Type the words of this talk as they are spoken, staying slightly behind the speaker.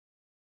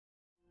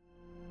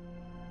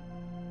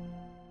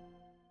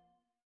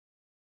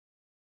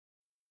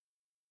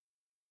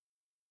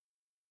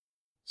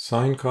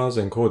Cos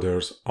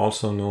encoders,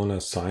 also known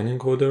as sign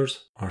encoders,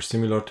 are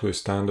similar to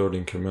standard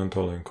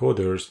incremental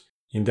encoders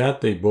in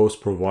that they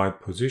both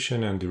provide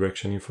position and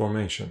direction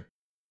information.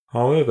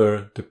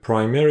 However, the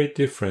primary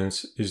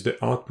difference is the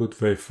output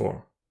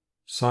waveform.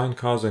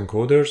 Cos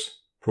encoders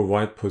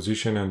provide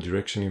position and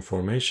direction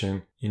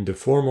information in the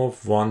form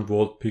of 1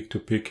 volt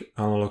peak-to-peak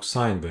analog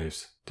sine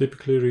waves,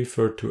 typically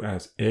referred to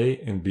as A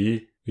and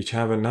B, which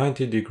have a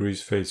 90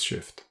 degrees phase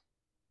shift.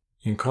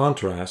 In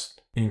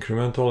contrast,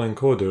 incremental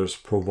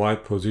encoders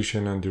provide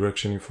position and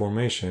direction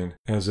information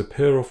as a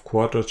pair of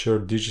quadrature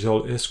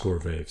digital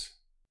score waves.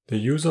 The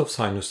use of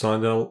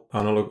sinusoidal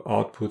analog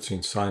outputs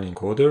in sign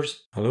encoders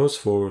allows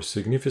for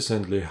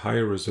significantly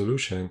higher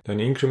resolution than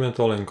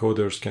incremental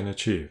encoders can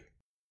achieve.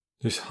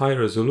 This high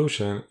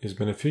resolution is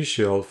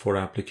beneficial for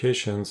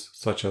applications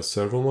such as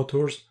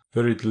servomotors,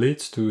 where it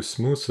leads to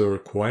smoother,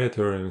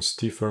 quieter, and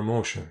stiffer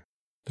motion.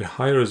 The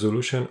high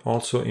resolution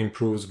also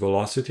improves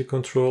velocity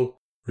control,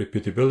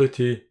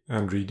 repeatability,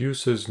 and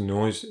reduces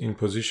noise in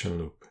position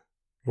loop.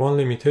 One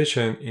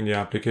limitation in the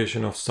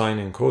application of sign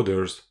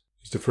encoders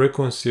is the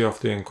frequency of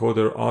the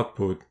encoder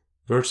output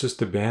versus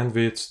the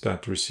bandwidths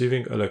that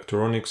receiving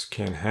electronics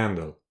can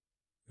handle.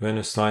 When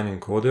a sign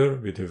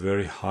encoder with a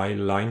very high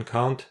line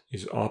count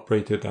is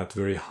operated at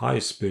very high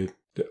speed,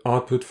 the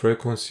output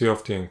frequency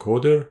of the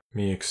encoder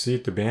may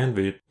exceed the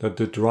bandwidth that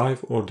the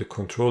drive or the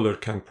controller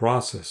can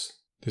process.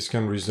 This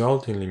can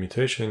result in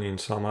limitation in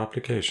some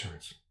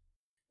applications.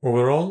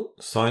 Overall,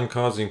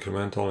 Cos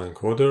incremental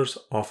encoders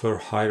offer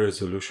high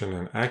resolution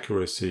and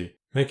accuracy,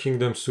 making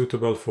them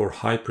suitable for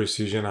high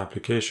precision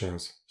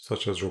applications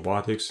such as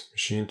robotics,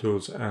 machine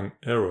tools, and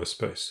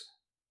aerospace.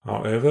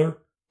 However,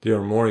 they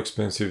are more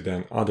expensive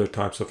than other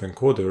types of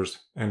encoders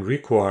and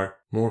require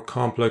more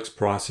complex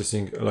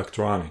processing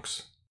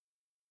electronics.